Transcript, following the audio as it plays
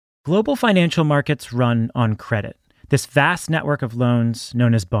Global financial markets run on credit, this vast network of loans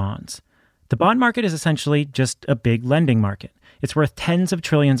known as bonds. The bond market is essentially just a big lending market. It's worth tens of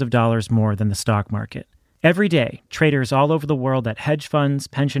trillions of dollars more than the stock market. Every day, traders all over the world at hedge funds,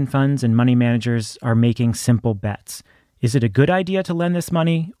 pension funds, and money managers are making simple bets. Is it a good idea to lend this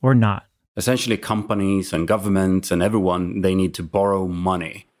money or not? Essentially, companies and governments and everyone, they need to borrow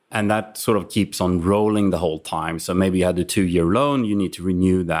money. And that sort of keeps on rolling the whole time. So maybe you had a 2-year loan, you need to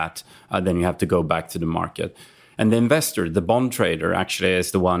renew that, then you have to go back to the market. And the investor, the bond trader, actually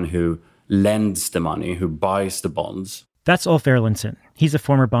is the one who lends the money, who buys the bonds. That's Ulf Erlandsson. He's a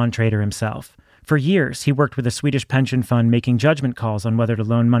former bond trader himself. For years, he worked with a Swedish pension fund making judgment calls on whether to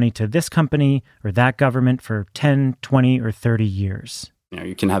loan money to this company or that government for 10, 20, or 30 years.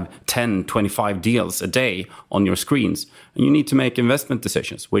 You can have 10, 25 deals a day on your screens. And you need to make investment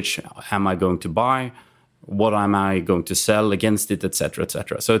decisions. Which am I going to buy? What am I going to sell against it, etc.,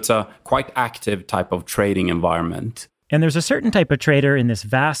 etc. So it's a quite active type of trading environment. And there's a certain type of trader in this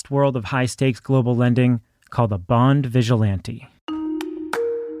vast world of high-stakes global lending called a bond vigilante.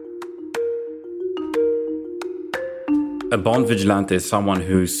 A bond vigilante is someone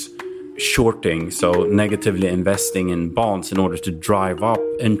who's shorting, so negatively investing in bonds in order to drive up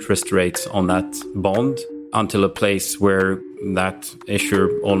interest rates on that bond until a place where that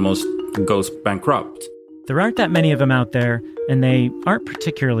issuer almost goes bankrupt. There aren't that many of them out there, and they aren't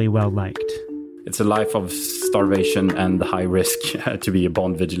particularly well liked. It's a life of starvation and high risk to be a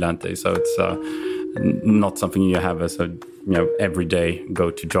bond vigilante, so it's not something you have as a everyday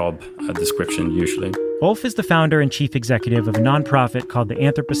go-to job description usually. Ulf is the founder and chief executive of a nonprofit called the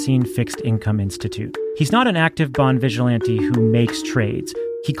Anthropocene Fixed Income Institute. He's not an active bond vigilante who makes trades.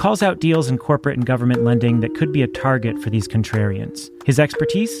 He calls out deals in corporate and government lending that could be a target for these contrarians. His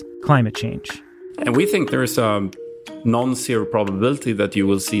expertise? Climate change. And we think there's a non-zero probability that you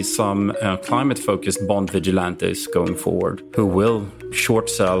will see some climate-focused bond vigilantes going forward who will short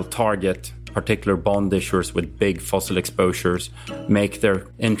sell, target particular bond issuers with big fossil exposures, make their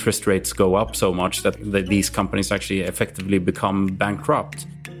interest rates go up so much that these companies actually effectively become bankrupt.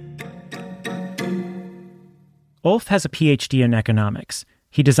 Ulf has a PhD in economics.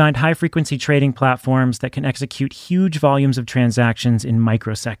 He designed high-frequency trading platforms that can execute huge volumes of transactions in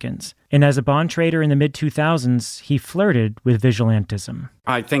microseconds. And as a bond trader in the mid-2000s, he flirted with vigilantism.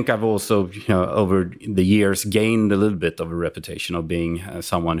 I think I've also, over the years, gained a little bit of a reputation of being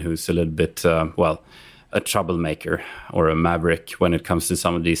someone who's a little bit, a troublemaker or a maverick when it comes to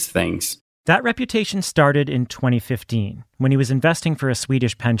some of these things. That reputation started in 2015, when he was investing for a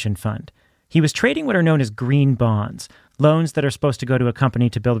Swedish pension fund. He was trading what are known as green bonds, loans that are supposed to go to a company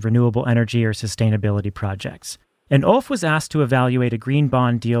to build renewable energy or sustainability projects. And Ulf was asked to evaluate a green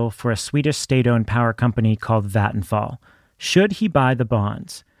bond deal for a Swedish state-owned power company called Vattenfall. Should he buy the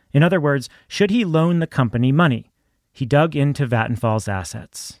bonds? In other words, should he loan the company money? He dug into Vattenfall's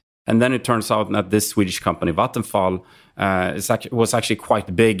assets. And then it turns out that this Swedish company, Vattenfall, was actually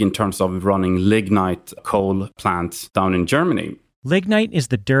quite big in terms of running lignite coal plants down in Germany. Lignite is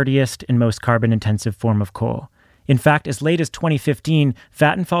the dirtiest and most carbon-intensive form of coal. In fact, as late as 2015,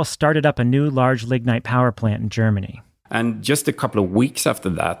 Vattenfall started up a new large lignite power plant in Germany. And just a couple of weeks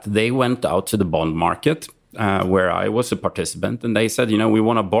after that, they went out to the bond market, where I was a participant, and they said, we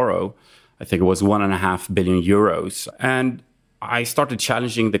want to borrow, I think it was 1.5 billion euros. And I started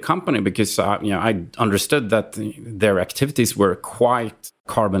challenging the company because I understood that their activities were quite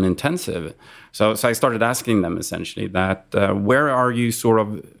carbon intensive. So I started asking them essentially that where are you sort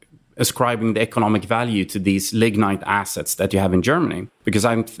of ascribing the economic value to these lignite assets that you have in Germany? Because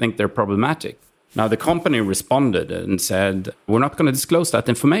I think they're problematic. Now, the company responded and said, we're not going to disclose that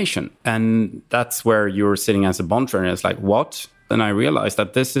information. And that's where you're sitting as a bond trader. It's like, what? Then I realized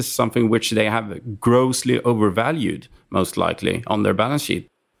that this is something which they have grossly overvalued, most likely, on their balance sheet.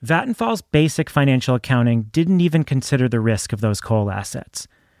 Vattenfall's basic financial accounting didn't even consider the risk of those coal assets.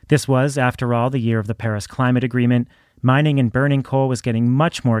 This was, after all, the year of the Paris Climate Agreement. Mining and burning coal was getting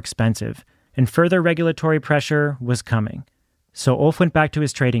much more expensive, and further regulatory pressure was coming. So Ulf went back to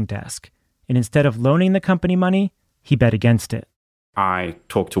his trading desk, and instead of loaning the company money, he bet against it. I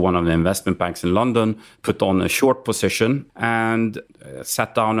talked to one of the investment banks in London, put on a short position, and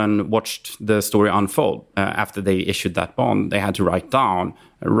sat down and watched the story unfold. After they issued that bond, they had to write down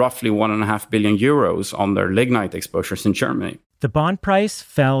roughly 1.5 billion euros on their lignite exposures in Germany. The bond price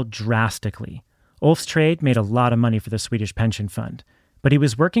fell drastically. Ulf's trade made a lot of money for the Swedish pension fund, but he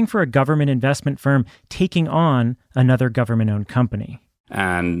was working for a government investment firm taking on another government-owned company.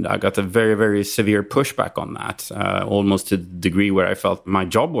 And I got a very, very severe pushback on that, almost to the degree where I felt my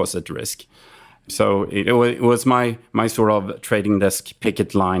job was at risk. So it was my sort of trading desk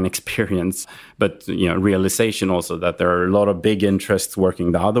picket line experience, but realization also that there are a lot of big interests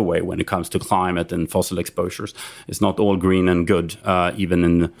working the other way when it comes to climate and fossil exposures. It's not all green and good,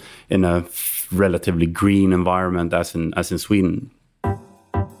 even in a relatively green environment as in Sweden.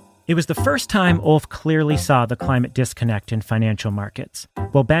 It was the first time Ulf clearly saw the climate disconnect in financial markets.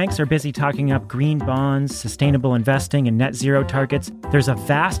 While banks are busy talking up green bonds, sustainable investing, and net zero targets, there's a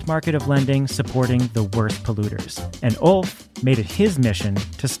vast market of lending supporting the worst polluters. And Ulf made it his mission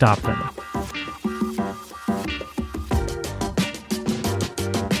to stop them.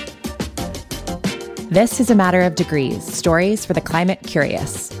 This is A Matter of Degrees, stories for the climate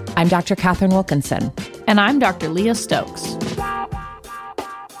curious. I'm Dr. Catherine Wilkinson. And I'm Dr. Leah Stokes.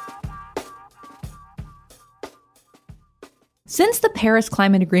 Since the Paris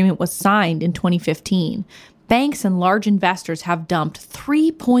Climate Agreement was signed in 2015, banks and large investors have dumped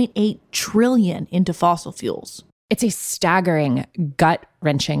 $3.8 trillion into fossil fuels. It's a staggering,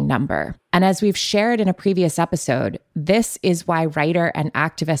 gut-wrenching number. And as we've shared in a previous episode, this is why writer and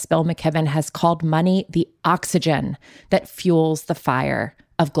activist Bill McKibben has called money the oxygen that fuels the fire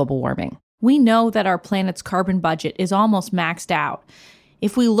of global warming. We know that our planet's carbon budget is almost maxed out.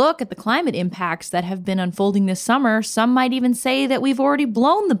 If we look at the climate impacts that have been unfolding this summer, some might even say that we've already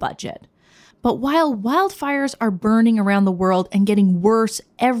blown the budget. But while wildfires are burning around the world and getting worse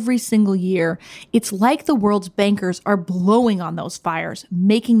every single year, it's like the world's bankers are blowing on those fires,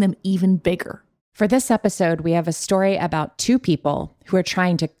 making them even bigger. For this episode, we have a story about two people who are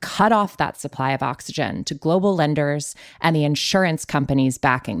trying to cut off that supply of oxygen to global lenders and the insurance companies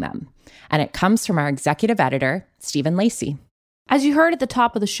backing them. And it comes from our executive editor, Stephen Lacey. As you heard at the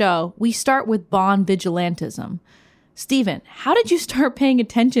top of the show, we start with bond vigilantism. Stephen, how did you start paying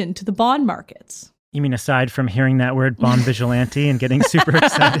attention to the bond markets? You mean aside from hearing that word bond vigilante and getting super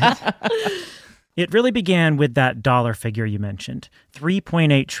excited? It really began with that dollar figure you mentioned,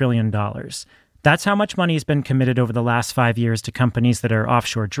 $3.8 trillion. That's how much money has been committed over the last 5 years to companies that are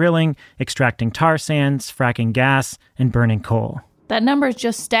offshore drilling, extracting tar sands, fracking gas, and burning coal. That number is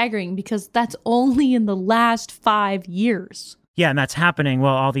just staggering because that's only in the last 5 years. Yeah, and that's happening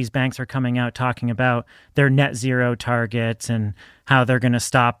while all these banks are coming out talking about their net zero targets and how they're going to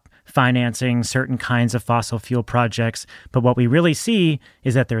stop financing certain kinds of fossil fuel projects. But what we really see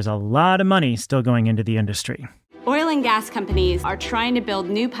is that there's a lot of money still going into the industry. Oil and gas companies are trying to build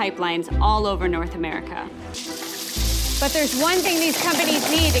new pipelines all over North America. But there's one thing these companies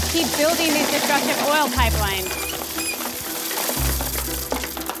need to keep building these destructive oil pipelines.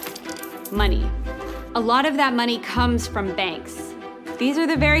 Money. A lot of that money comes from banks. These are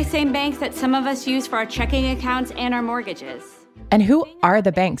the very same banks that some of us use for our checking accounts and our mortgages. And who are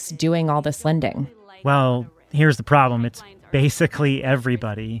the banks doing all this lending? Well, here's the problem. It's basically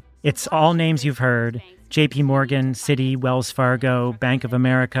everybody. It's all names you've heard. JP Morgan, Citi, Wells Fargo, Bank of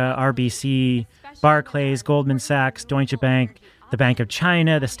America, RBC, Barclays, Goldman Sachs, Deutsche Bank, the Bank of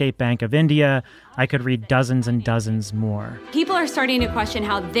China, the State Bank of India. I could read dozens and dozens more. People are starting to question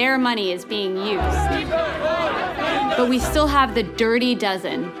how their money is being used. But we still have the dirty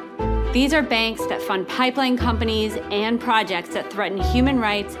dozen. These are banks that fund pipeline companies and projects that threaten human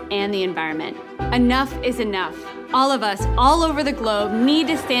rights and the environment. Enough is enough. All of us, all over the globe, need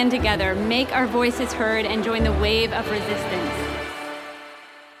to stand together, make our voices heard, and join the wave of resistance.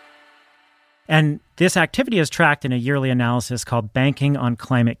 And this activity is tracked in a yearly analysis called Banking on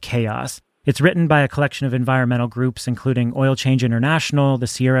Climate Chaos. It's written by a collection of environmental groups, including Oil Change International, the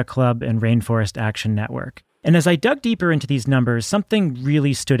Sierra Club, and Rainforest Action Network. And as I dug deeper into these numbers, something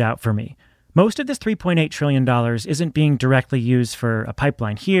really stood out for me. Most of this $3.8 trillion isn't being directly used for a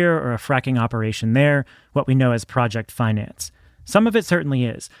pipeline here or a fracking operation there, what we know as project finance. Some of it certainly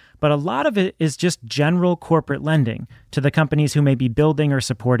is, but a lot of it is just general corporate lending to the companies who may be building or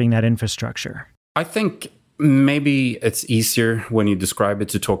supporting that infrastructure. I think maybe it's easier when you describe it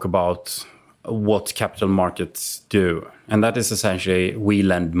to talk about what capital markets do. And that is essentially we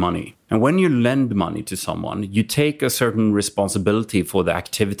lend money. And when you lend money to someone, you take a certain responsibility for the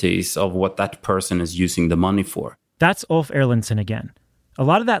activities of what that person is using the money for. That's Ulf Erlendsson again. A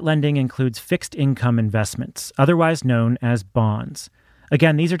lot of that lending includes fixed income investments, otherwise known as bonds.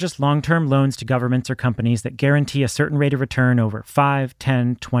 Again, these are just long-term loans to governments or companies that guarantee a certain rate of return over 5,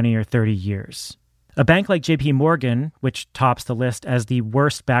 10, 20, or 30 years. A bank like JP Morgan, which tops the list as the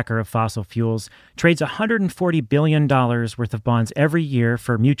worst backer of fossil fuels, trades $140 billion worth of bonds every year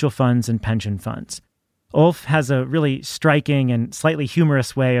for mutual funds and pension funds. Ulf has a really striking and slightly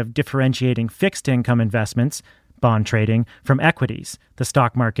humorous way of differentiating fixed income investments, bond trading, from equities, the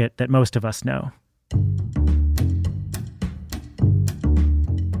stock market that most of us know.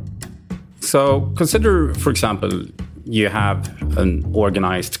 So consider, for example, you have an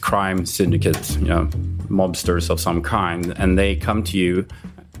organized crime syndicate, mobsters of some kind, and they come to you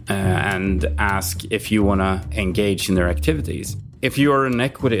and ask if you want to engage in their activities. If you're an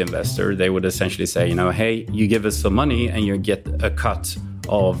equity investor, they would essentially say, hey, you give us some money and you get a cut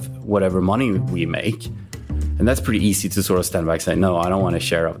of whatever money we make. And that's pretty easy to sort of stand back and say, no, I don't want a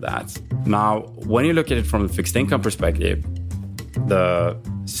share of that. Now, when you look at it from a fixed income perspective, the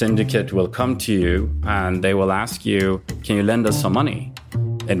syndicate will come to you and they will ask you, can you lend us some money?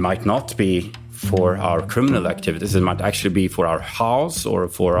 It might not be for our criminal activities. It might actually be for our house or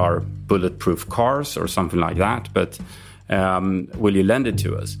for our bulletproof cars or something like that. But will you lend it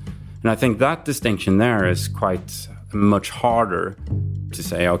to us? And I think that distinction there is quite much harder to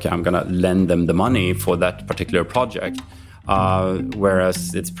say, okay, I'm going to lend them the money for that particular project.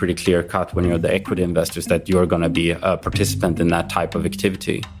 Whereas it's pretty clear cut when you're the equity investors that you're going to be a participant in that type of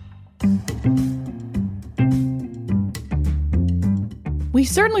activity. We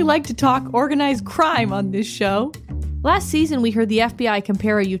certainly like to talk organized crime on this show. Last season, we heard the FBI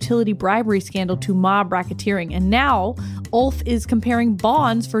compare a utility bribery scandal to mob racketeering, and now Ulf is comparing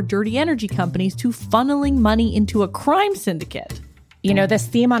bonds for dirty energy companies to funneling money into a crime syndicate. This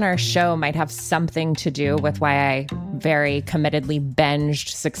theme on our show might have something to do with why I very committedly binged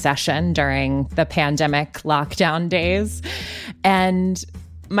Succession during the pandemic lockdown days. And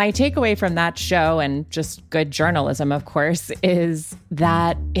my takeaway from that show, and just good journalism, of course, is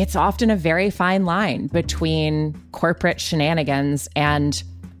that it's often a very fine line between corporate shenanigans and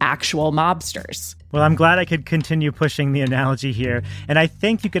actual mobsters. Well, I'm glad I could continue pushing the analogy here. And I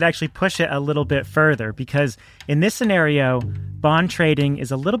think you could actually push it a little bit further, because in this scenario, bond trading is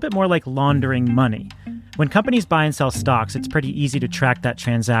a little bit more like laundering money. When companies buy and sell stocks, it's pretty easy to track that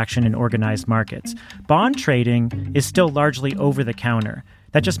transaction in organized markets. Bond trading is still largely over the counter.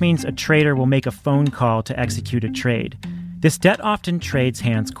 That just means a trader will make a phone call to execute a trade. This debt often trades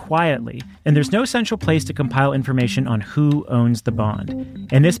hands quietly, and there's no central place to compile information on who owns the bond.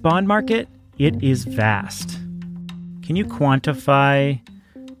 In this bond market, it is vast. Can you quantify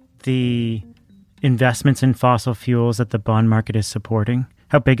the investments in fossil fuels that the bond market is supporting?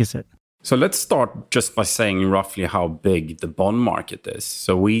 How big is it? So let's start just by saying roughly how big the bond market is.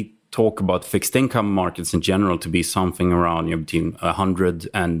 So we talk about fixed income markets in general to be something around between 100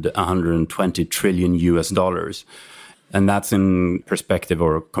 and 120 trillion US dollars. And that's in perspective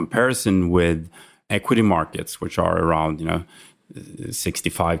or comparison with equity markets, which are around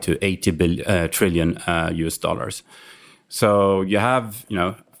 65 to 80 trillion US dollars. So you have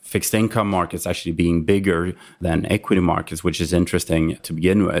fixed income markets actually being bigger than equity markets, which is interesting to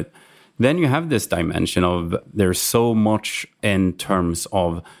begin with. Then you have this dimension of there's so much in terms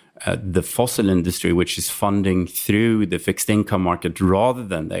of the fossil industry, which is funding through the fixed income market rather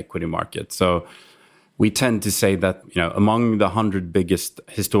than the equity market. So we tend to say that, among the 100 biggest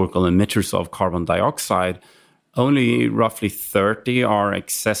historical emitters of carbon dioxide, only roughly 30 are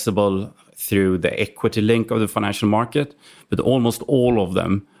accessible through the equity link of the financial market, but almost all of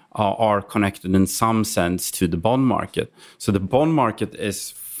them are connected in some sense to the bond market. So the bond market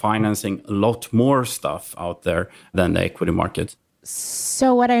is financing a lot more stuff out there than the equity market.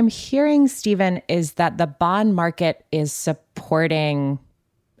 So what I'm hearing, Stephen, is that the bond market is supporting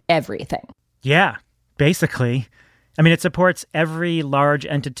everything. Yeah, basically. I mean, it supports every large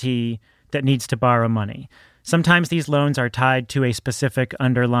entity that needs to borrow money. Sometimes these loans are tied to a specific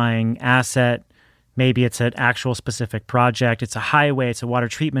underlying asset. Maybe it's an actual specific project. It's a highway, it's a water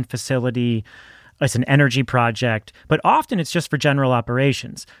treatment facility, it's an energy project. But often it's just for general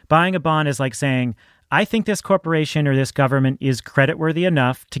operations. Buying a bond is like saying, I think this corporation or this government is creditworthy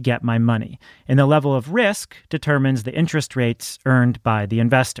enough to get my money. And the level of risk determines the interest rates earned by the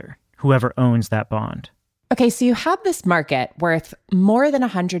investor, whoever owns that bond. Okay, so you have this market worth more than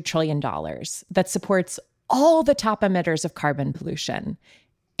 $100 trillion that supports all the top emitters of carbon pollution,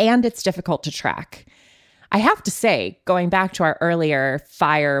 and it's difficult to track. I have to say, going back to our earlier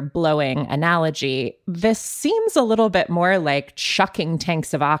fire blowing analogy, this seems a little bit more like chucking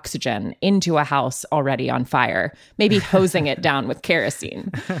tanks of oxygen into a house already on fire, maybe hosing it down with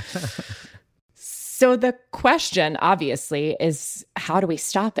kerosene. So the question, obviously, is how do we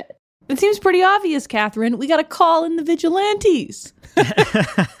stop it? It seems pretty obvious, Catherine. We got to call in the vigilantes.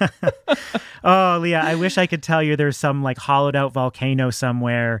 Oh, Leah, I wish I could tell you there's some hollowed out volcano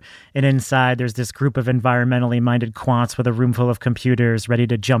somewhere, and inside there's this group of environmentally minded quants with a room full of computers ready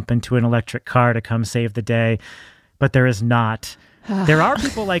to jump into an electric car to come save the day. But there is not. There are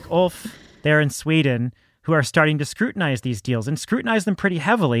people like Ulf there in Sweden who are starting to scrutinize these deals and scrutinize them pretty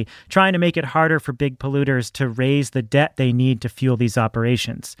heavily, trying to make it harder for big polluters to raise the debt they need to fuel these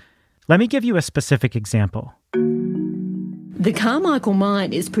operations. Let me give you a specific example. The Carmichael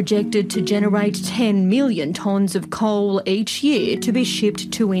mine is projected to generate 10 million tonnes of coal each year to be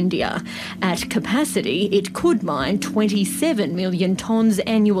shipped to India. At capacity, it could mine 27 million tonnes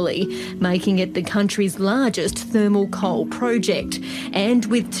annually, making it the country's largest thermal coal project. And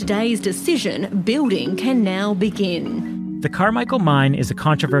with today's decision, building can now begin. The Carmichael mine is a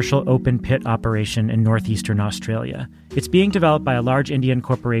controversial open-pit operation in northeastern Australia. It's being developed by a large Indian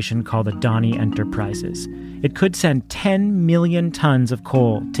corporation called Adani Enterprises. It could send 10 million tons of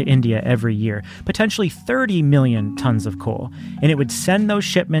coal to India every year, potentially 30 million tons of coal, and it would send those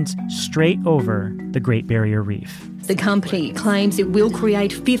shipments straight over the Great Barrier Reef. The company claims it will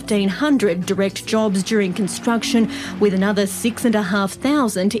create 1,500 direct jobs during construction, with another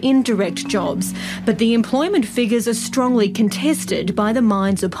 6,500 indirect jobs. But the employment figures are strongly contested by the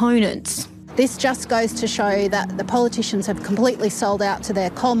mine's opponents. This just goes to show that the politicians have completely sold out to their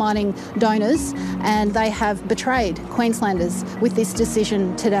coal mining donors, and they have betrayed Queenslanders with this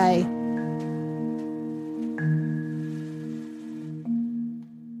decision today.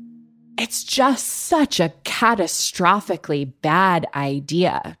 It's just such a catastrophically bad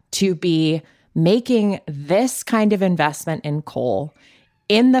idea to be making this kind of investment in coal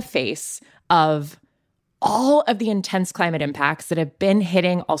in the face of all of the intense climate impacts that have been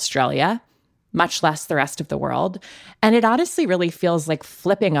hitting Australia, much less the rest of the world. And it honestly really feels like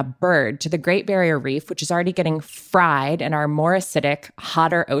flipping a bird to the Great Barrier Reef, which is already getting fried in our more acidic,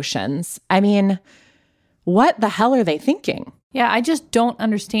 hotter oceans. I mean, what the hell are they thinking? Yeah, I just don't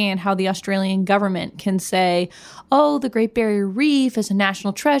understand how the Australian government can say, oh, the Great Barrier Reef is a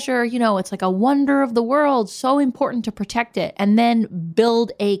national treasure. You know, it's like a wonder of the world, so important to protect it, and then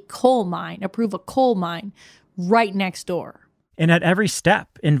build a coal mine, approve a coal mine right next door. And at every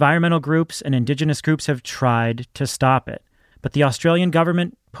step, environmental groups and Indigenous groups have tried to stop it. But the Australian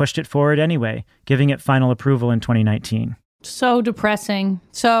government pushed it forward anyway, giving it final approval in 2019. So depressing.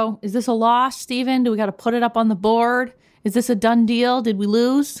 So is this a loss, Stephen? Do we got to put it up on the board? Is this a done deal? Did we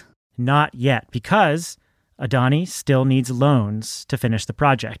lose? Not yet, because Adani still needs loans to finish the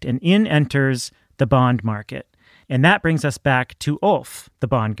project, and in enters the bond market. And that brings us back to Ulf, the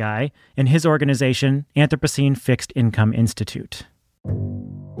bond guy, and his organization, Anthropocene Fixed Income Institute.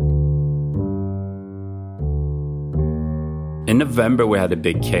 In November, we had a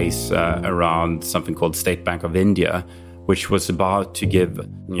big case around something called State Bank of India, which was about to give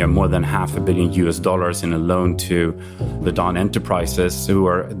more than $500 million in a loan to the Adani Enterprises, who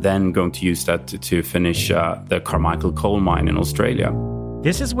are then going to use that to finish the Carmichael coal mine in Australia.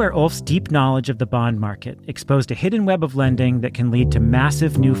 This is where Ulf's deep knowledge of the bond market exposed a hidden web of lending that can lead to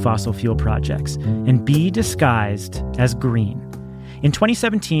massive new fossil fuel projects and be disguised as green. In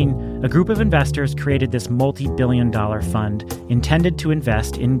 2017, a group of investors created this multi-billion-dollar fund intended to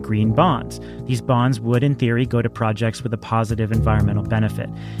invest in green bonds. These bonds would, in theory, go to projects with a positive environmental benefit.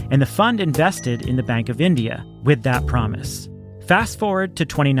 And the fund invested in the Bank of India with that promise. Fast forward to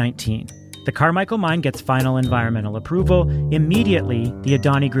 2019. The Carmichael mine gets final environmental approval. Immediately, the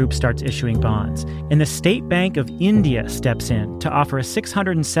Adani Group starts issuing bonds, and the State Bank of India steps in to offer a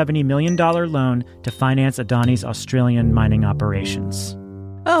 $670 million loan to finance Adani's Australian mining operations.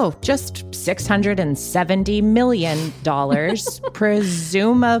 Oh, just $670 million,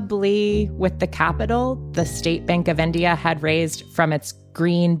 presumably with the capital the State Bank of India had raised from its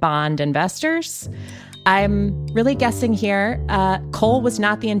green bond investors. I'm really guessing here, coal was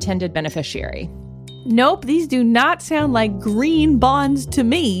not the intended beneficiary. Nope, these do not sound like green bonds to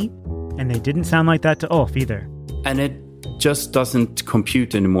me. And they didn't sound like that to Ulf either. And it just doesn't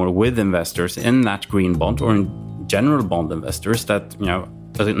compute anymore with investors in that green bond or in general bond investors that,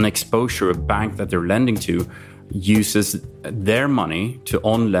 an exposure, a bank that they're lending to uses their money to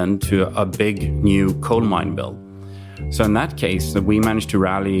on-lend to a big new coal mine build. So in that case, we managed to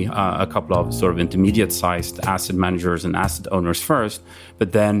rally a couple of sort of intermediate-sized asset managers and asset owners first,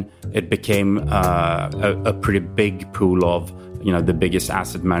 but then it became a pretty big pool of the biggest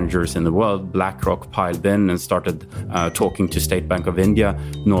asset managers in the world. BlackRock piled in and started talking to State Bank of India.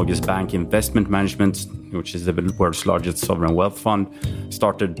 Norges Bank Investment Management, which is the world's largest sovereign wealth fund,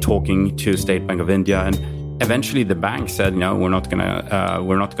 started talking to State Bank of India, and eventually the bank said, we're not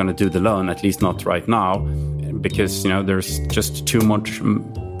gonna do the loan, at least not right now, because there's just too much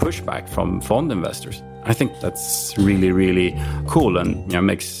pushback from fund investors. I think that's really, really cool, and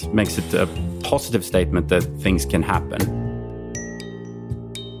makes it a positive statement that things can happen.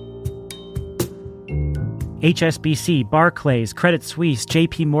 HSBC, Barclays, Credit Suisse,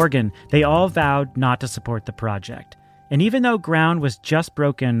 JP Morgan, they all vowed not to support the project. And even though ground was just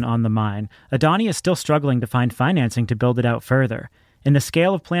broken on the mine, Adani is still struggling to find financing to build it out further. and the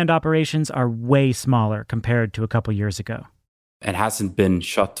scale of planned operations are way smaller compared to a couple years ago. It hasn't been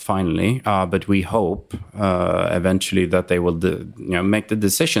shut finally, but we hope eventually that they will make the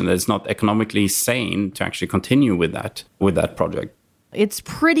decision that it's not economically sane to actually continue with that project. It's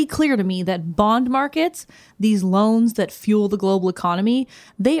pretty clear to me that bond markets, these loans that fuel the global economy,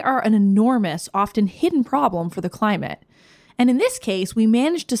 they are an enormous, often hidden problem for the climate. And in this case, we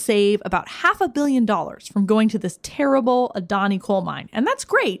managed to save about $500 million from going to this terrible Adani coal mine. And that's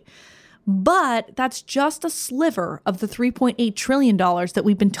great. But that's just a sliver of the $3.8 trillion that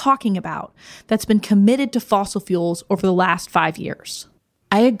we've been talking about that's been committed to fossil fuels over the last 5 years.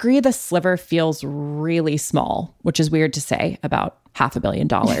 I agree the sliver feels really small, which is weird to say about $500 million.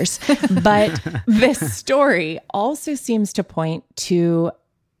 But this story also seems to point to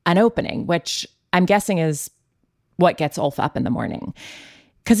an opening, which I'm guessing is what gets Ulf up in the morning.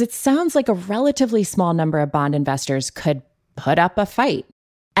 Because it sounds like a relatively small number of bond investors could put up a fight.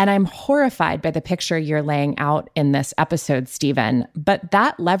 And I'm horrified by the picture you're laying out in this episode, Stephen. But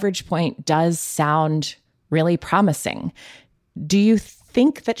that leverage point does sound really promising. Do you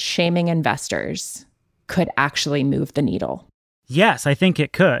think that shaming investors could actually move the needle? Yes, I think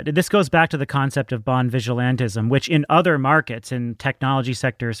it could. This goes back to the concept of bond vigilantism, which in other markets, in technology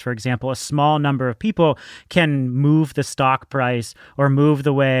sectors, for example, a small number of people can move the stock price or move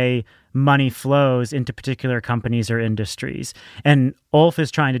the way money flows into particular companies or industries. And Ulf is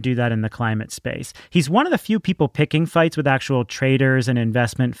trying to do that in the climate space. He's one of the few people picking fights with actual traders and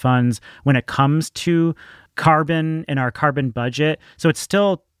investment funds when it comes to carbon and our carbon budget. So it's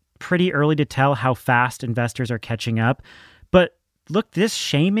still pretty early to tell how fast investors are catching up. But look, this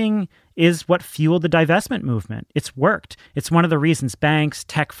shaming is what fueled the divestment movement. It's worked. It's one of the reasons banks,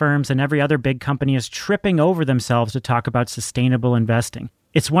 tech firms, and every other big company is tripping over themselves to talk about sustainable investing.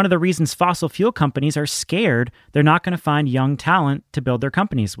 It's one of the reasons fossil fuel companies are scared they're not going to find young talent to build their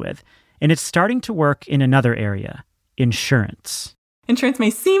companies with. And it's starting to work in another area, insurance. Insurance may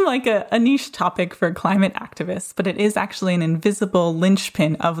seem like a niche topic for climate activists, but it is actually an invisible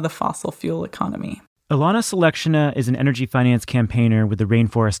linchpin of the fossil fuel economy. Ilana Selekshina is an energy finance campaigner with the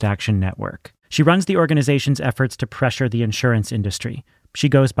Rainforest Action Network. She runs the organization's efforts to pressure the insurance industry. She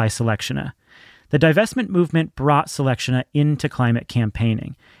goes by Selekshina. The divestment movement brought Selekshina into climate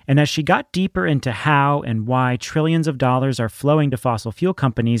campaigning, and as she got deeper into how and why trillions of dollars are flowing to fossil fuel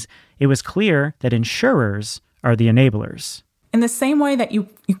companies, it was clear that insurers are the enablers. In the same way that you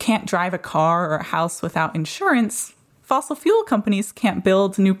can't drive a car or a house without insurance, fossil fuel companies can't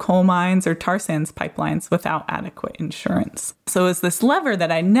build new coal mines or tar sands pipelines without adequate insurance. So it's this lever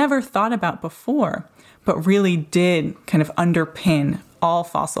that I never thought about before, but really did kind of underpin all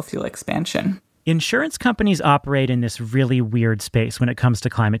fossil fuel expansion. Insurance companies operate in this really weird space when it comes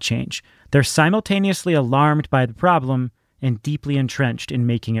to climate change. They're simultaneously alarmed by the problem and deeply entrenched in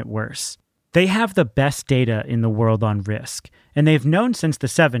making it worse. They have the best data in the world on risk, and they've known since the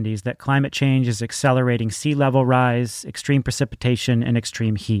 70s that climate change is accelerating sea level rise, extreme precipitation, and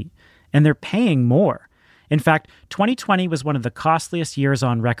extreme heat. And they're paying more. In fact, 2020 was one of the costliest years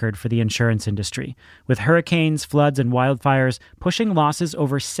on record for the insurance industry, with hurricanes, floods, and wildfires pushing losses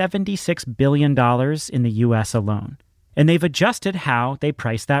over $76 billion in the U.S. alone. And they've adjusted how they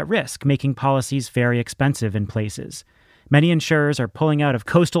price that risk, making policies very expensive in places. Many insurers are pulling out of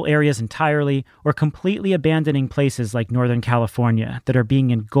coastal areas entirely or completely abandoning places like Northern California that are being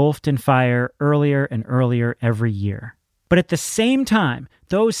engulfed in fire earlier and earlier every year. But at the same time,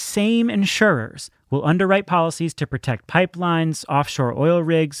 those same insurers will underwrite policies to protect pipelines, offshore oil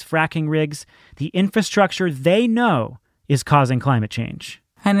rigs, fracking rigs, the infrastructure they know is causing climate change.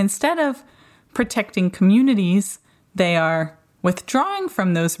 And instead of protecting communities, they are withdrawing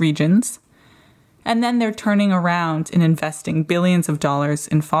from those regions, and then they're turning around and investing billions of dollars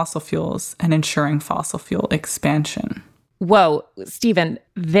in fossil fuels and ensuring fossil fuel expansion. Whoa, Stephen,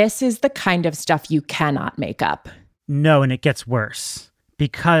 this is the kind of stuff you cannot make up. No, and it gets worse,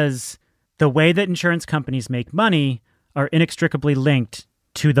 because the way that insurance companies make money are inextricably linked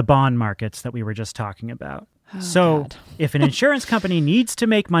to the bond markets that we were just talking about. God. If an insurance company needs to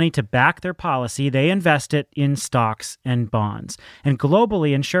make money to back their policy, they invest it in stocks and bonds. And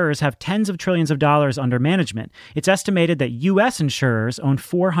globally, insurers have tens of trillions of dollars under management. It's estimated that U.S. insurers own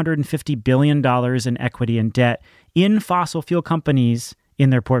 $450 billion in equity and debt in fossil fuel companies in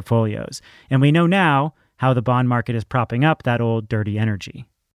their portfolios. And we know now how the bond market is propping up that old dirty energy.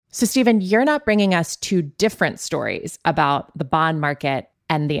 So, Stephen, you're not bringing us two different stories about the bond market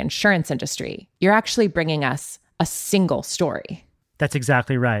and the insurance industry. You're actually bringing us a single story. That's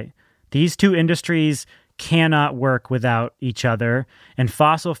exactly right. These two industries cannot work without each other, and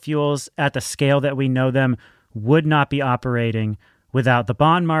fossil fuels at the scale that we know them would not be operating without the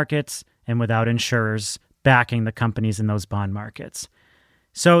bond markets and without insurers backing the companies in those bond markets.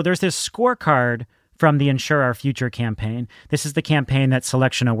 So there's this scorecard from the Insure Our Future campaign. This is the campaign that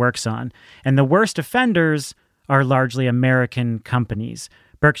Selectiona works on. And the worst offenders are largely American companies.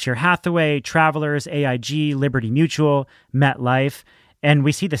 Berkshire Hathaway, Travelers, AIG, Liberty Mutual, MetLife. And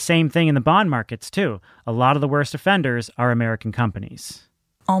we see the same thing in the bond markets, too. A lot of the worst offenders are American companies.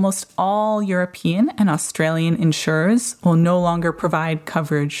 Almost all European and Australian insurers will no longer provide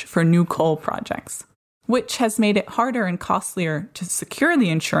coverage for new coal projects, which has made it harder and costlier to secure the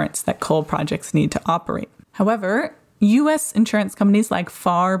insurance that coal projects need to operate. However, U.S. insurance companies lag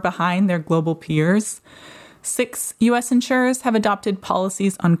far behind their global peers. 6 U.S. insurers have adopted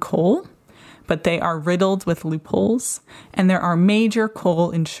policies on coal, but they are riddled with loopholes. And there are major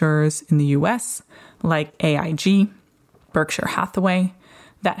coal insurers in the U.S., like AIG, Berkshire Hathaway,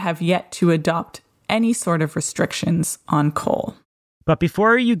 that have yet to adopt any sort of restrictions on coal. But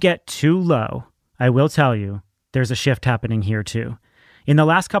before you get too low, I will tell you, there's a shift happening here too. In the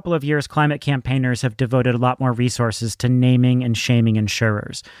last couple of years, climate campaigners have devoted a lot more resources to naming and shaming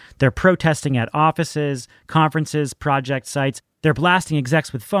insurers. They're protesting at offices, conferences, project sites. They're blasting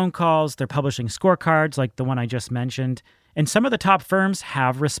execs with phone calls. They're publishing scorecards like the one I just mentioned. And some of the top firms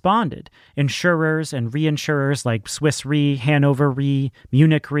have responded. Insurers and reinsurers like Swiss Re, Hanover Re,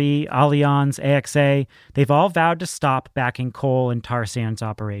 Munich Re, Allianz, AXA, they've all vowed to stop backing coal and tar sands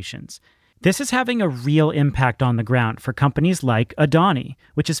operations. This is having a real impact on the ground for companies like Adani,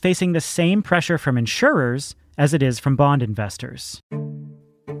 which is facing the same pressure from insurers as it is from bond investors.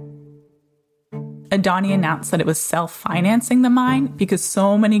 Adani announced that it was self-financing the mine because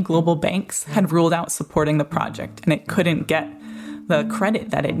so many global banks had ruled out supporting the project and it couldn't get the credit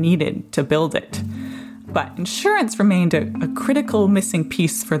that it needed to build it. But insurance remained a critical missing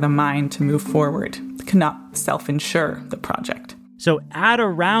piece for the mine to move forward. It could not self-insure the project. So at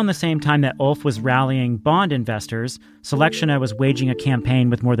around the same time that Ulf was rallying bond investors, Selectiona was waging a campaign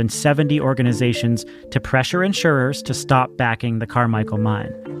with more than 70 organizations to pressure insurers to stop backing the Carmichael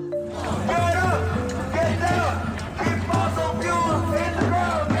mine.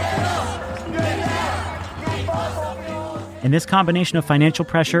 And this combination of financial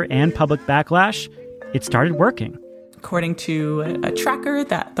pressure and public backlash, it started working. According to a tracker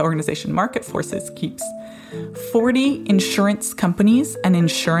that the organization Market Forces keeps, 40 insurance companies and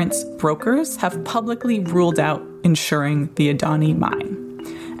insurance brokers have publicly ruled out insuring the Adani mine.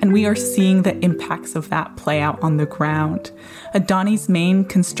 And we are seeing the impacts of that play out on the ground. Adani's main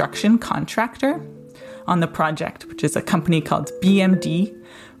construction contractor on the project, which is a company called BMD,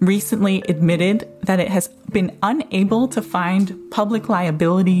 recently admitted that it has been unable to find public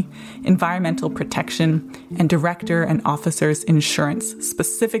liability, environmental protection, and director and officers insurance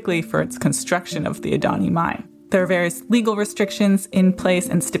specifically for its construction of the Adani mine. There are various legal restrictions in place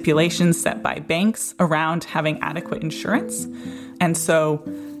and stipulations set by banks around having adequate insurance. And so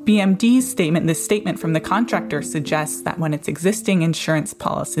BMD's statement, this statement from the contractor, suggests that when its existing insurance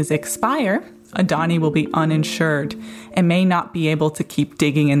policies expire, Adani will be uninsured and may not be able to keep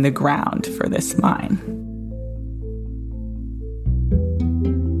digging in the ground for this mine.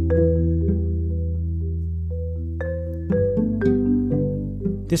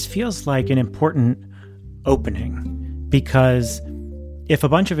 This feels like an important opening because if a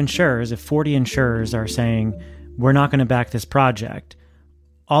bunch of insurers, if 40 insurers are saying, we're not going to back this project,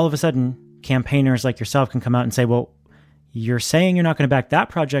 all of a sudden campaigners like yourself can come out and say, well, you're saying you're not going to back that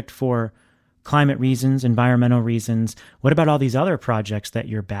project for climate reasons, environmental reasons. What about all these other projects that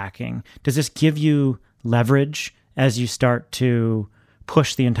you're backing? Does this give you leverage as you start to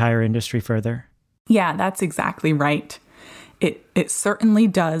push the entire industry further? Yeah, that's exactly right. It certainly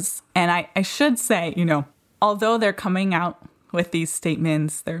does. And I should say, although they're coming out with these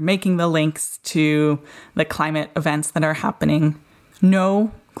statements, they're making the links to the climate events that are happening,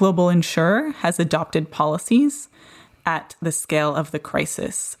 no global insurer has adopted policies at the scale of the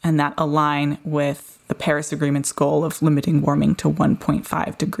crisis and that align with the Paris Agreement's goal of limiting warming to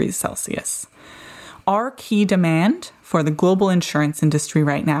 1.5 degrees Celsius. Our key demand for the global insurance industry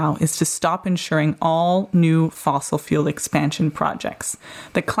right now is to stop insuring all new fossil fuel expansion projects.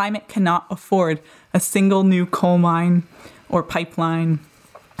 The climate cannot afford a single new coal mine or pipeline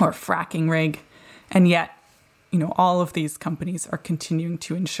or fracking rig. And yet, all of these companies are continuing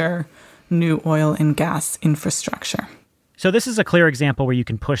to insure new oil and gas infrastructure. So this is a clear example where you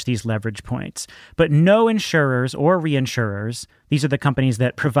can push these leverage points. But no insurers or reinsurers, these are the companies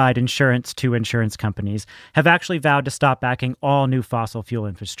that provide insurance to insurance companies, have actually vowed to stop backing all new fossil fuel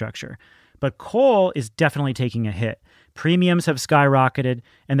infrastructure. But coal is definitely taking a hit. Premiums have skyrocketed,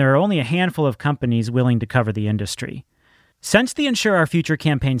 and there are only a handful of companies willing to cover the industry. Since the Insure Our Future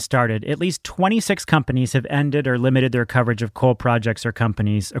campaign started, at least 26 companies have ended or limited their coverage of coal projects or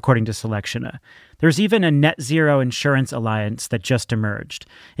companies, according to Selectiona. There's even a net zero insurance alliance that just emerged.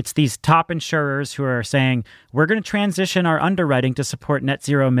 It's these top insurers who are saying, we're going to transition our underwriting to support net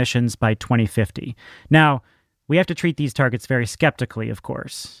zero emissions by 2050. Now, we have to treat these targets very skeptically, of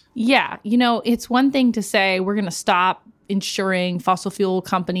course. Yeah, it's one thing to say we're going to stop insuring fossil fuel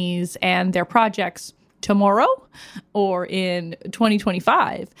companies and their projects tomorrow or in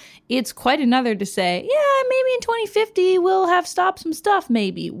 2025. It's quite another to say, yeah, maybe in 2050 we'll have stopped some stuff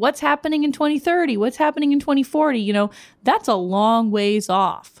maybe. What's happening in 2030? What's happening in 2040? That's a long ways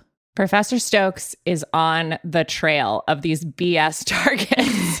off. Professor Stokes is on the trail of these BS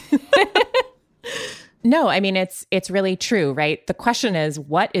targets. No, I mean, it's really true, right? The question is,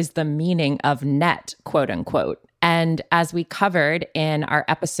 what is the meaning of net, quote unquote? And as we covered in our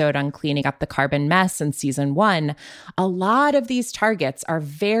episode on cleaning up the carbon mess in season 1, a lot of these targets are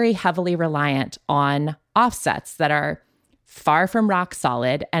very heavily reliant on offsets that are far from rock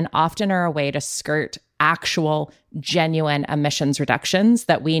solid and often are a way to skirt actual, genuine emissions reductions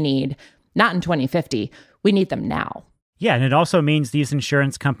that we need, not in 2050, we need them now. Yeah, and it also means these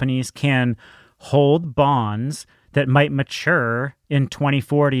insurance companies can hold bonds that might mature in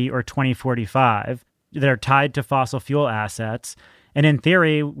 2040 or 2045 that are tied to fossil fuel assets. And in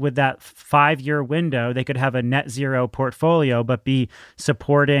theory, with that 5-year window, they could have a net zero portfolio, but be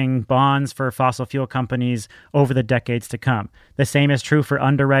supporting bonds for fossil fuel companies over the decades to come. The same is true for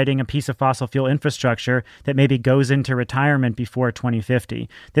underwriting a piece of fossil fuel infrastructure that maybe goes into retirement before 2050.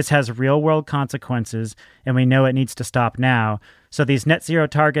 This has real world consequences, and we know it needs to stop now. So these net zero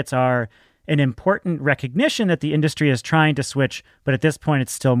targets are an important recognition that the industry is trying to switch, but at this point,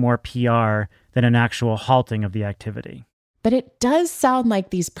 it's still more PR than an actual halting of the activity. But it does sound like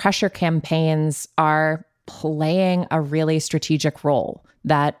these pressure campaigns are playing a really strategic role,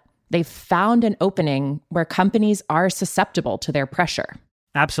 that they've found an opening where companies are susceptible to their pressure.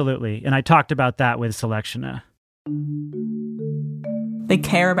 Absolutely. And I talked about that with Selectiona. They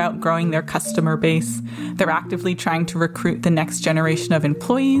care about growing their customer base. They're actively trying to recruit the next generation of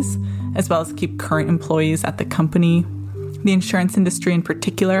employees, as well as keep current employees at the company. The insurance industry in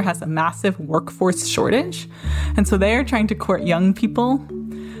particular has a massive workforce shortage. And so they are trying to court young people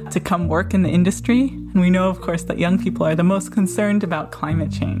to come work in the industry. And we know, of course, that young people are the most concerned about climate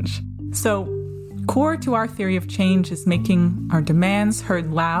change. So core to our theory of change is making our demands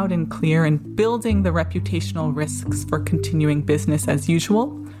heard loud and clear and building the reputational risks for continuing business as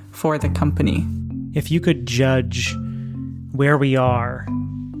usual for the company. If you could judge where we are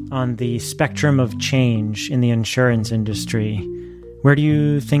on the spectrum of change in the insurance industry, where do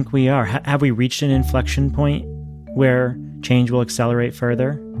you think we are? Have we reached an inflection point where change will accelerate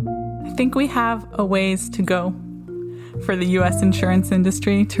further? I think we have a ways to go for the U.S. insurance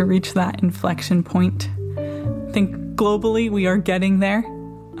industry to reach that inflection point. I think globally we are getting there.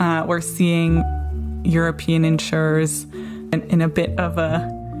 We're seeing European insurers in a bit of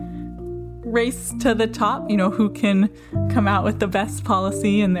a race to the top, who can come out with the best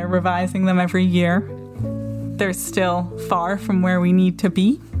policy, and they're revising them every year. They're still far from where we need to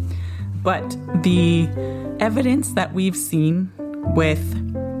be, but the evidence that we've seen with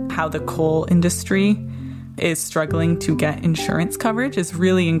how the coal industry is struggling to get insurance coverage is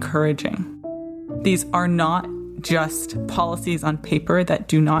really encouraging. These are not just policies on paper that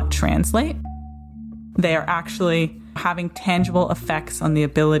do not translate. They are actually having tangible effects on the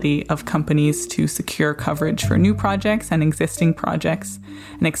ability of companies to secure coverage for new projects and existing projects,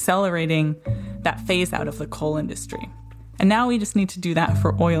 and accelerating that phase out of the coal industry. And now we just need to do that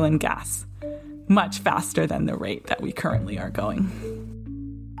for oil and gas, much faster than the rate that we currently are going.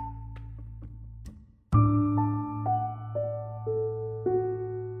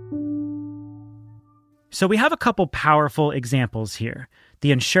 So we have a couple powerful examples here.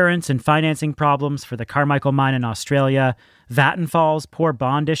 The insurance and financing problems for the Carmichael mine in Australia, Vattenfall's poor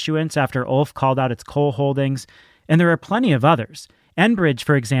bond issuance after Ulf called out its coal holdings, and there are plenty of others. Enbridge,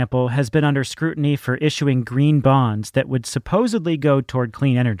 for example, has been under scrutiny for issuing green bonds that would supposedly go toward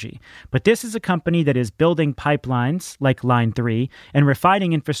clean energy. But this is a company that is building pipelines, like Line 3, and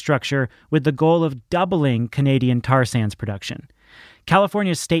refining infrastructure with the goal of doubling Canadian tar sands production.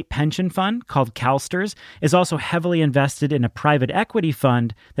 California's state pension fund, called CalSTRS, is also heavily invested in a private equity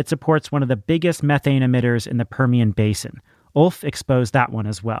fund that supports one of the biggest methane emitters in the Permian Basin. Ulf exposed that one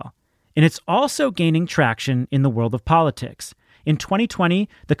as well. And it's also gaining traction in the world of politics. In 2020,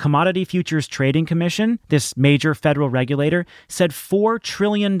 the Commodity Futures Trading Commission, this major federal regulator, said $4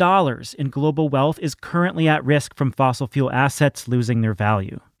 trillion in global wealth is currently at risk from fossil fuel assets losing their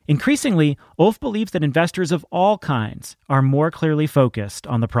value. Increasingly, Ulf believes that investors of all kinds are more clearly focused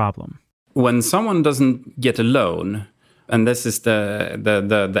on the problem. When someone doesn't get a loan, and this is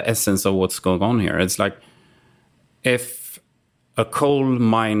the essence of what's going on here, it's like if a coal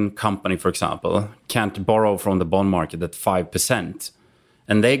mine company, for example, can't borrow from the bond market at 5%,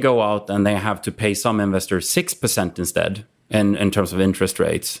 and they go out and they have to pay some investors 6% instead in terms of interest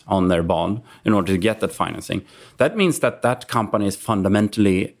rates on their bond in order to get that financing, that means that that company is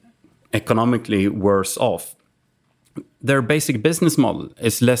fundamentally economically worse off. Their basic business model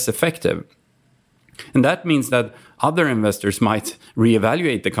is less effective. And that means that other investors might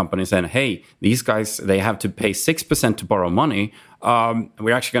reevaluate the company saying, hey, these guys, they have to pay 6% to borrow money.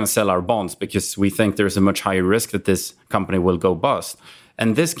 We're actually going to sell our bonds because we think there's a much higher risk that this company will go bust.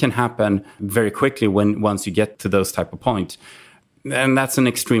 And this can happen very quickly once you get to those type of points. And that's an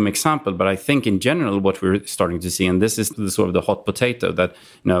extreme example, but I think in general what we're starting to see, and this is the sort of the hot potato, that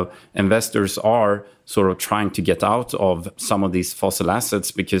investors are sort of trying to get out of some of these fossil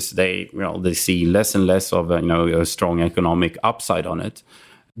assets because they see less and less of a strong economic upside on it.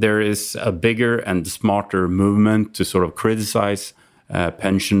 There is a bigger and smarter movement to sort of criticize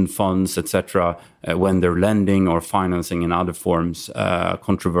pension funds, etc., when they're lending or financing in other forms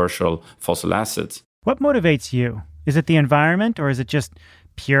controversial fossil assets. What motivates you? Is it the environment, or is it just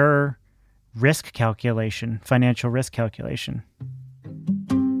pure risk calculation, financial risk calculation?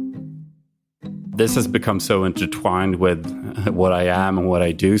 This has become so intertwined with what I am and what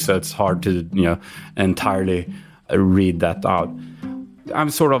I do, so it's hard to entirely read that out. I'm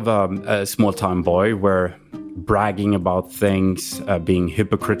sort of a small-time boy where bragging about things, being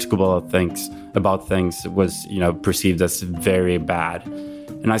hypocritical about things was perceived as very bad.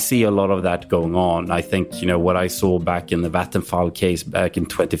 And I see a lot of that going on. I think, what I saw back in the Vattenfall case back in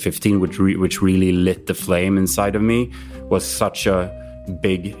 2015, which really lit the flame inside of me, was such a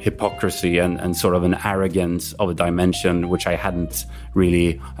big hypocrisy and sort of an arrogance of a dimension which I hadn't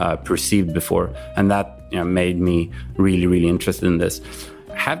really perceived before. And that made me really, really interested in this.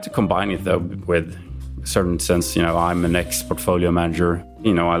 I have to combine it, though, with a certain sense, I'm an ex-portfolio manager.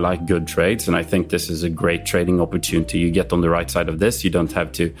 I like good trades, and I think this is a great trading opportunity. You get on the right side of this, you don't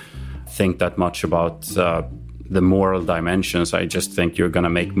have to think that much about the moral dimensions. I just think you're going to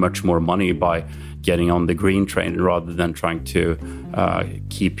make much more money by getting on the green train rather than trying to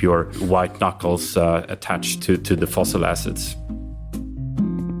keep your white knuckles attached to the fossil assets.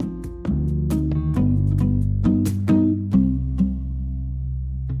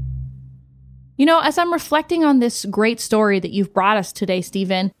 As I'm reflecting on this great story that you've brought us today,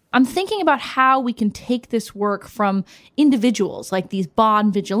 Stephen, I'm thinking about how we can take this work from individuals like these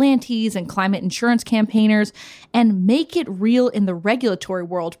bond vigilantes and climate insurance campaigners and make it real in the regulatory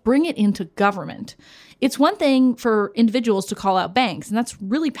world, bring it into government. It's one thing for individuals to call out banks, and that's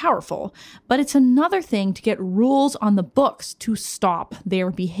really powerful, but it's another thing to get rules on the books to stop their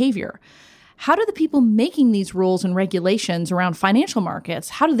behavior. How do the people making these rules and regulations around financial markets,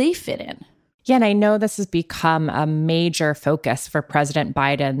 how do they fit in? Yeah, and I know this has become a major focus for President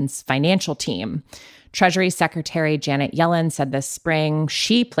Biden's financial team. Treasury Secretary Janet Yellen said this spring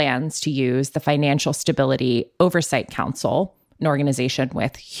she plans to use the Financial Stability Oversight Council, an organization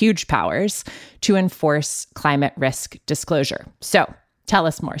with huge powers, to enforce climate risk disclosure. So tell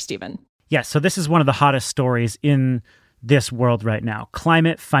us more, Stephen. Yes, so this is one of the hottest stories in this world right now,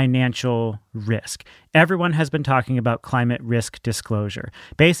 climate financial risk. Everyone has been talking about climate risk disclosure.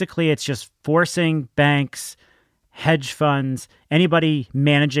 Basically, it's just forcing banks, hedge funds, anybody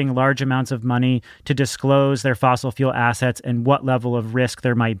managing large amounts of money to disclose their fossil fuel assets and what level of risk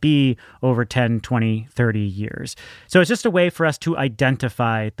there might be over 10, 20, 30 years. So it's just a way for us to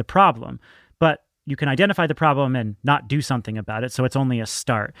identify the problem. But you can identify the problem and not do something about it, so it's only a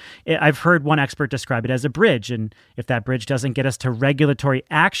start. I've heard one expert describe it as a bridge, and if that bridge doesn't get us to regulatory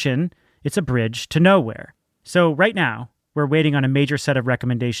action, it's a bridge to nowhere. So right now, we're waiting on a major set of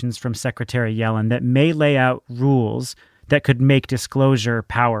recommendations from Secretary Yellen that may lay out rules that could make disclosure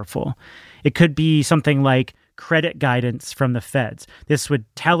powerful. It could be something like credit guidance from the feds. This would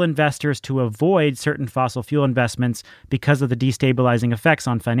tell investors to avoid certain fossil fuel investments because of the destabilizing effects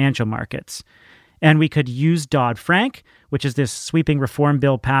on financial markets. And we could use Dodd-Frank, which is this sweeping reform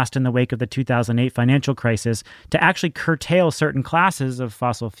bill passed in the wake of the 2008 financial crisis, to actually curtail certain classes of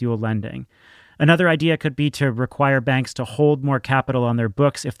fossil fuel lending. Another idea could be to require banks to hold more capital on their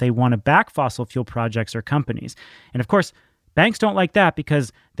books if they want to back fossil fuel projects or companies. And of course, banks don't like that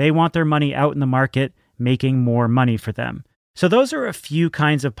because they want their money out in the market making more money for them. So those are a few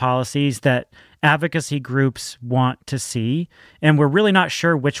kinds of policies that advocacy groups want to see, and we're really not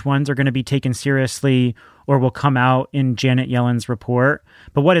sure which ones are going to be taken seriously or will come out in Janet Yellen's report.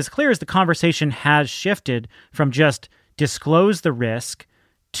 But what is clear is the conversation has shifted from just disclose the risk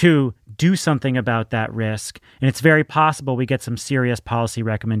to do something about that risk, and it's very possible we get some serious policy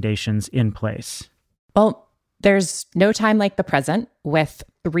recommendations in place. Well, there's no time like the present, with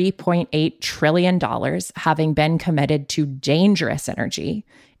 $3.8 trillion having been committed to dangerous energy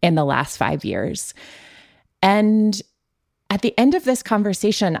in the last 5 years. And at the end of this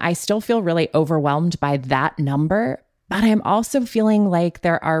conversation, I still feel really overwhelmed by that number, but I'm also feeling like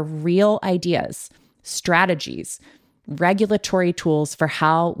there are real ideas, strategies, regulatory tools for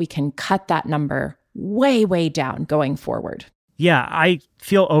how we can cut that number way, way down going forward. Yeah, I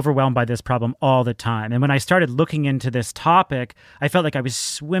feel overwhelmed by this problem all the time. And when I started looking into this topic, I felt like I was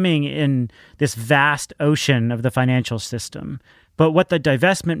swimming in this vast ocean of the financial system. But what the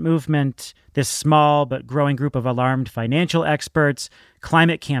divestment movement, this small but growing group of alarmed financial experts,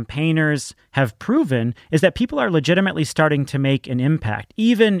 climate campaigners have proven is that people are legitimately starting to make an impact,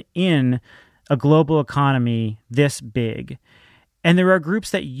 even in a global economy this big. And there are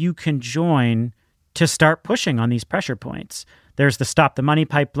groups that you can join to start pushing on these pressure points. There's the Stop the Money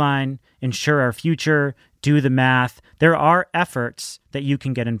Pipeline, Ensure Our Future, Do the Math. There are efforts that you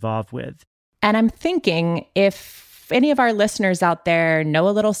can get involved with. And I'm thinking if any of our listeners out there know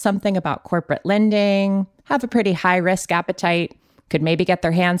a little something about corporate lending, have a pretty high risk appetite, could maybe get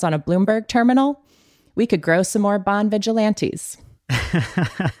their hands on a Bloomberg terminal, we could grow some more bond vigilantes.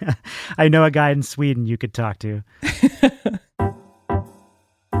 I know a guy in Sweden you could talk to.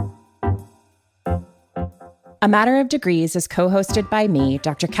 A Matter of Degrees is co-hosted by me,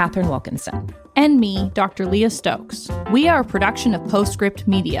 Dr. Catherine Wilkinson. And me, Dr. Leah Stokes. We are a production of Postscript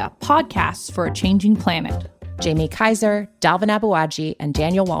Media, podcasts for a changing planet. Jamie Kaiser, Dalvin Abuaji, and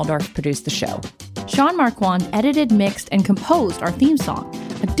Daniel Waldorf produced the show. Sean Marquand edited, mixed, and composed our theme song.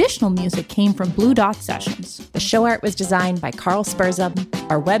 Additional music came from Blue Dot Sessions. The show art was designed by Carl Spurzum.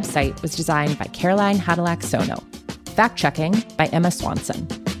 Our website was designed by Caroline Hadalak-Sono. Fact-checking by Emma Swanson.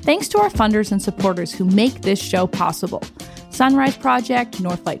 Thanks to our funders and supporters who make this show possible. Sunrise Project,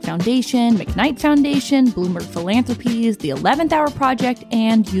 Northlight Foundation, McKnight Foundation, Bloomberg Philanthropies, the 11th Hour Project,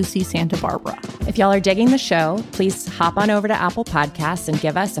 and UC Santa Barbara. If y'all are digging the show, please hop on over to Apple Podcasts and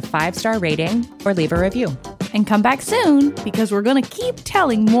give us a 5-star rating or leave a review. And come back soon, because we're going to keep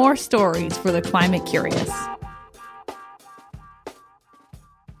telling more stories for the climate curious.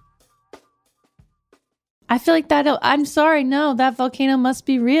 I feel like I'm sorry, no, that volcano must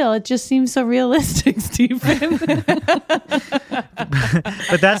be real. It just seems so realistic, Stephen. But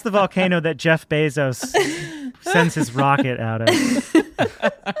that's the volcano that Jeff Bezos sends his rocket out of.